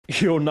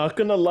Yo, not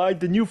gonna lie,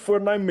 the new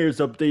Fortnite Mirrors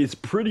update is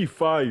pretty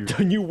fire.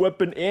 The new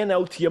weapon and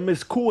LTM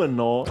is cool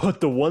and all, but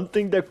the one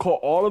thing that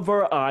caught all of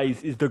our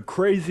eyes is the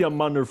crazy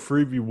amount of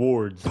free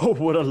rewards. But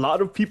what a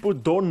lot of people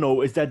don't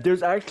know is that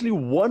there's actually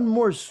one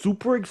more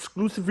super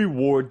exclusive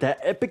reward that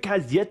Epic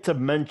has yet to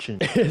mention.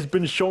 It has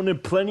been shown in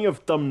plenty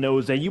of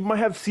thumbnails and you might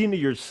have seen it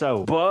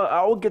yourself, but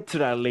I will get to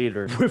that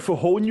later. With a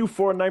whole new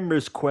Fortnite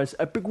Mirrors quest,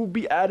 Epic will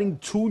be adding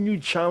 2 new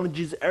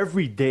challenges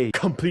every day.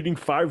 Completing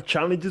 5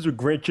 challenges will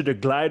grant you the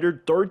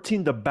glider, 13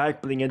 the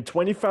back bling, and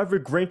 25 will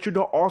grant you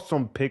the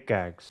awesome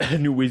pickaxe.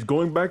 Anyways,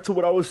 going back to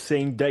what I was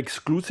saying, the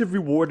exclusive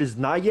reward is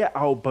not yet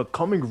out but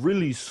coming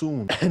really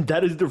soon, and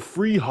that is the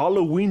free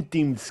Halloween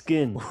themed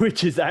skin,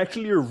 which is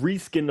actually a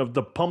reskin of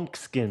the pump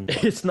skin.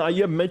 It's not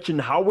yet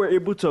mentioned how we're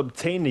able to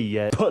obtain it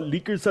yet, but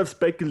leakers have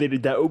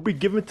speculated that it will be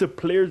given to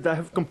players that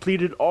have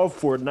completed all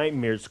Fortnite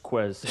Mirrors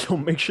quests, so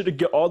make sure to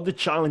get all the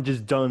challenges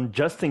done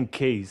just in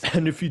case.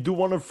 And if you do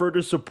want to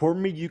further support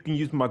me, you can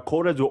use my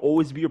code, as will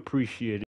always be appreciated.